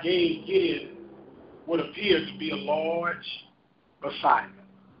 God gave Gideon what appeared to be a large assignment.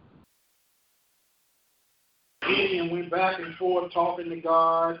 Gideon went back and forth talking to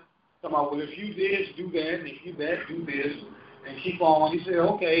God, talking about, well, if you this, do that, and if you that, do this, and keep on. He said,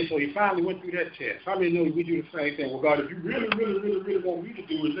 okay, so he finally went through that test. How many know we do the same thing? Well, God, if you really want me to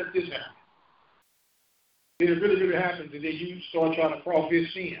do it, let this happen. Then it really happens, and then you start trying to cross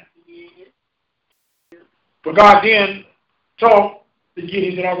his sin. But God then talked to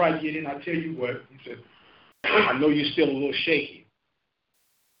Gideon. He said, all right, Gideon, I tell you what. He said, I know you're still a little shaky.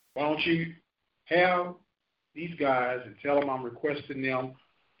 Why don't you have these guys and tell them I'm requesting them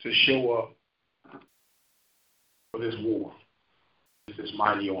to show up for this war, this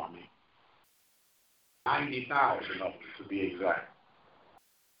mighty army. 90,000 of them, to be exact.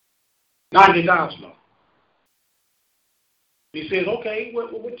 90,000 of them. He says, okay,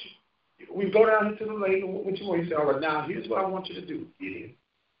 we go down into the lake, what you want? He said, all right, now here's what I want you to do, Gideon.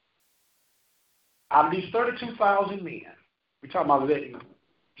 Out of these 32,000 men, we're talking about letting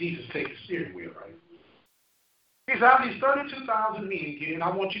Jesus take the steering wheel, right? He said, out of these 32,000 men, Gideon, I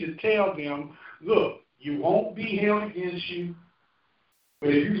want you to tell them, look, you won't be held against you, but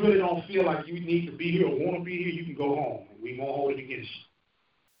if you really don't feel like you need to be here or want to be here, you can go home, and we won't hold it against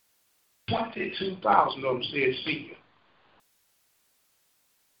you. 22,000 of them said, see you.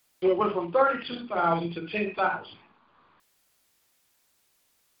 So it went from 32,000 to 10,000.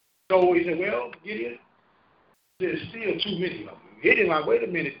 So he said, well, Gideon, there's still too many of them. Gideon like, wait a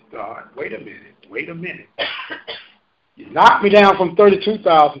minute, God, wait a minute. You knocked me down from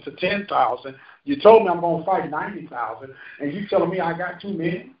 32,000 to 10,000. You told me I'm going to fight 90,000, and you telling me I got too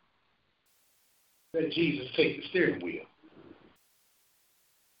many? Let Jesus take the steering wheel.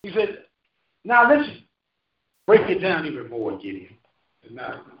 He said, now listen, break it down even more, Gideon.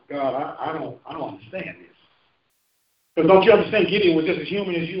 Now, God, I don't understand this. Because don't you understand, Gideon was just as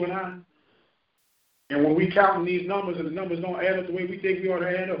human as you and I? And when we count these numbers and the numbers don't add up the way we think we ought to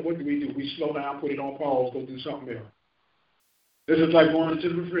add up, what do? We slow down, put it on pause, go do something else. This is like going into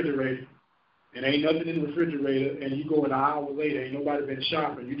the refrigerator, and ain't nothing in the refrigerator, and you go an hour later, ain't nobody been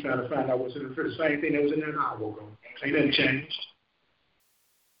shopping, you trying to find out what's in the refrigerator. Same thing that was in there an hour ago. Ain't nothing changed.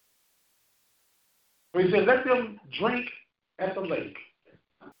 So he said, let them drink at the lake.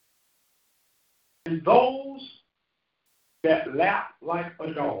 And those that lap like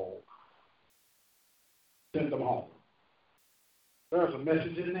a dog, send them home. There's a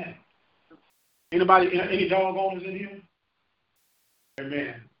message in that. Anybody, any dog owners in here?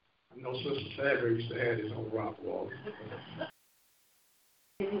 Amen. I know Sister Sadler used to have this on rock wall.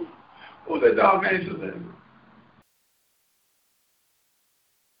 What was that dog name, Sister?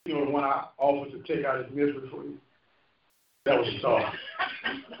 You know, when I offered to take out his misery for you? That was Star.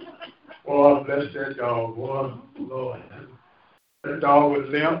 Boy, bless that dog, boy. Lord. That dog was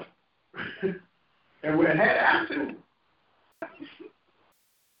limp. And we had attitude.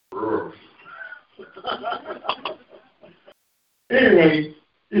 Anyway,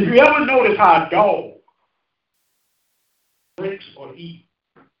 if you ever notice how a dog drinks or eats,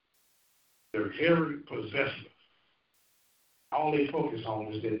 they're very possessive. All they focus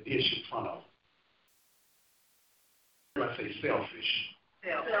on is that dish in front of them. I say selfish.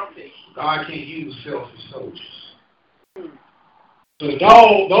 Selfish. God can't use selfish soldiers. So the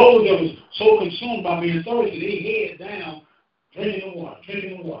dog, those that was so consumed by being thirsty, they head down, drinking the water,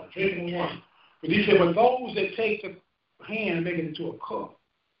 drinking the water, drinking the water. But he said, but those that take the hand and make it into a cup,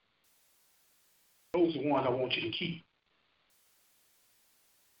 those are the ones I want you to keep.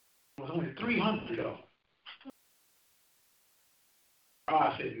 There was only 300 of them.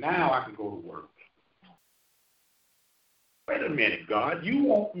 God said, now I can go to work. Wait a minute, God, you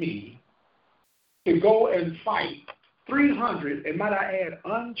want me to go and fight 300, and might I add,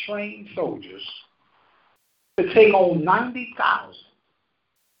 untrained soldiers to take on 90,000.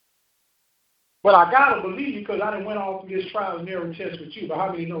 But I got to believe you because I done went off this trial and error test with you, but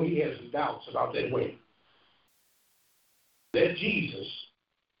how many know he has some doubts about that way? Let Jesus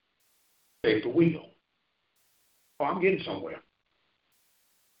take the wheel. Oh, I'm getting somewhere.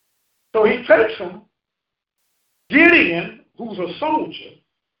 So he takes him. Gideon, who's a soldier,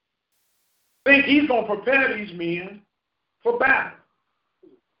 think he's going to prepare these men for battle.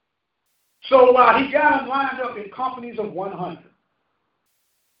 So while he got them lined up in companies of 100.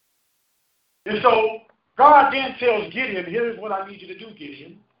 And so God then tells Gideon, here's what I need you to do,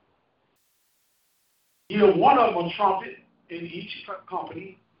 Gideon. Give one of them a trumpet in each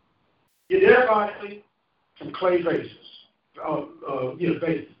company. Get everybody some clay vases.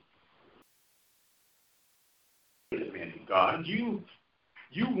 Vases. Wait a minute, God, you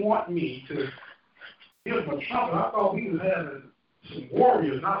want me to give him a trumpet? I thought he was having some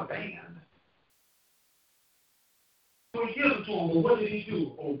warriors, not a band. So he gives it to him, but what did he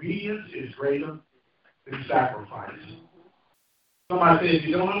do? Obedience is greater than sacrifice. Somebody said, if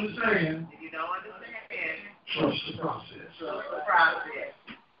you don't understand, trust the process.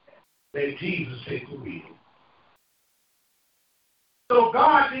 Let Jesus take the wheel. So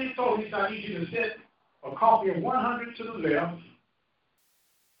God then told him, I need you to set a copy of 100 to the left,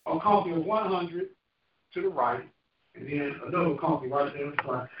 a copy of 100 to the right, and then another copy right there in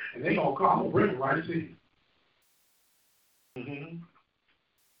front. And they're going to come, I'm going to bring them right to you. Mm-hmm.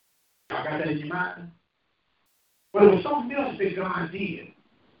 I got that in your mind? But it was something else that God did.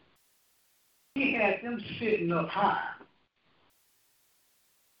 He had them sitting up high.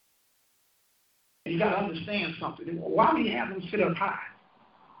 And you got to understand something. Why do you have them sit up high?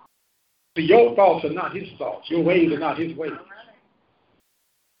 See, your thoughts are not his thoughts. Your ways are not his ways.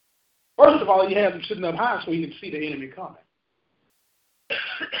 First of all, you have them sitting up high so you can see the enemy coming.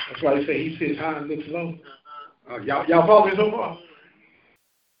 That's why they say he sits high and looks low. Y'all follow me so far?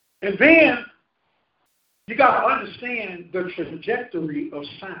 And then you got to understand the trajectory of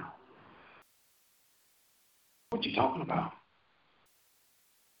sound. What you talking about?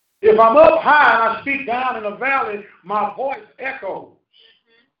 If I'm up high and I speak down in a valley, my voice echoes.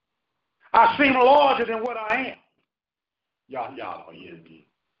 I seem larger than what I am. Y'all are hearing me.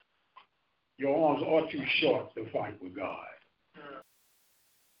 Your arms are too short to fight with God.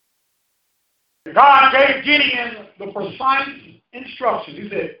 God gave Gideon the precise instructions. He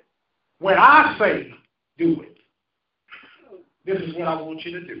said, when I say do it, this is what I want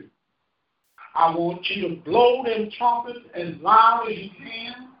you to do. I want you to blow them trumpets as loud as you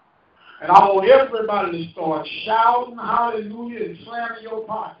can. And I want everybody to start shouting hallelujah and slamming your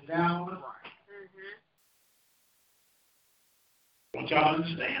pocket down on the right. I want y'all to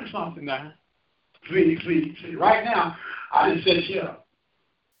understand something now. Please. Right now, I didn't set you up.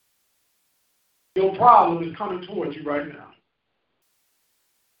 Your problem is coming towards you right now.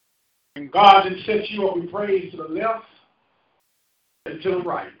 And God didn't set you up with praise to the left and to the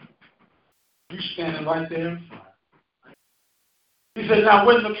right. You standing right there in front. He said, now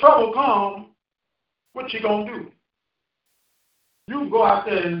when the trouble comes, what you going to do? You can go out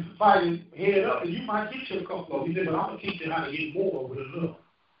there and fight it head up, and you might get you a couple of them. He said, but I'm going to teach you how to get more with a little.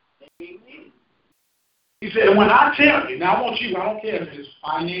 He said, when I tell you, now I want you, I don't care if it's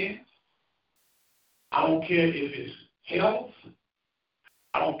finance, I don't care if it's health,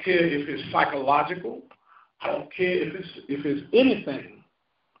 I don't care if it's psychological, I don't care if it's anything.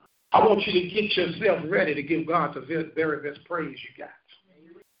 I want you to get yourself ready to give God the very best praise you got.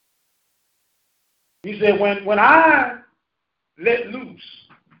 He said, when I let loose,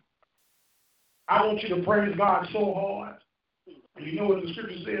 I want you to praise God so hard. And you know what the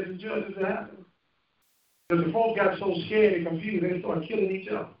scripture says in Judges that happened? That the folks got so scared and confused, they started killing each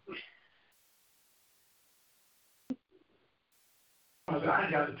other. I said, I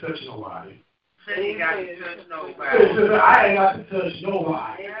ain't got to touch nobody. Said he got to touch nobody. I ain't got to touch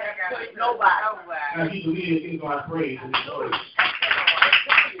nobody. Nobody. Now, he believes in God, praise and glory.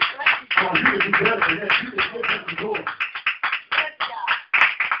 You can do better than that. You can get him the glory.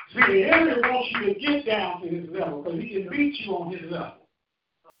 See, the enemy wants you to get down to his level because he can beat you on his level.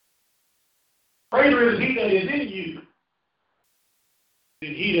 Greater is he that is in you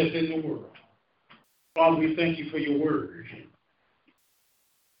than he that's in the world. Father, we thank you for your word.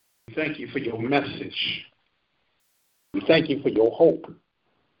 We thank you for your message. We thank you for your hope.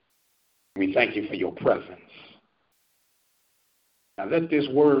 We thank you for your presence. Now let this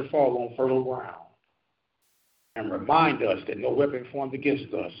word fall on fertile ground and remind us that no weapon formed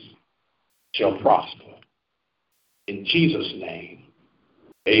against us shall prosper. In Jesus' name,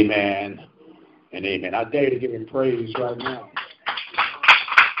 amen and amen. I dare to give him praise right now.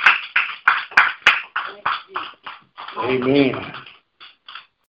 Amen.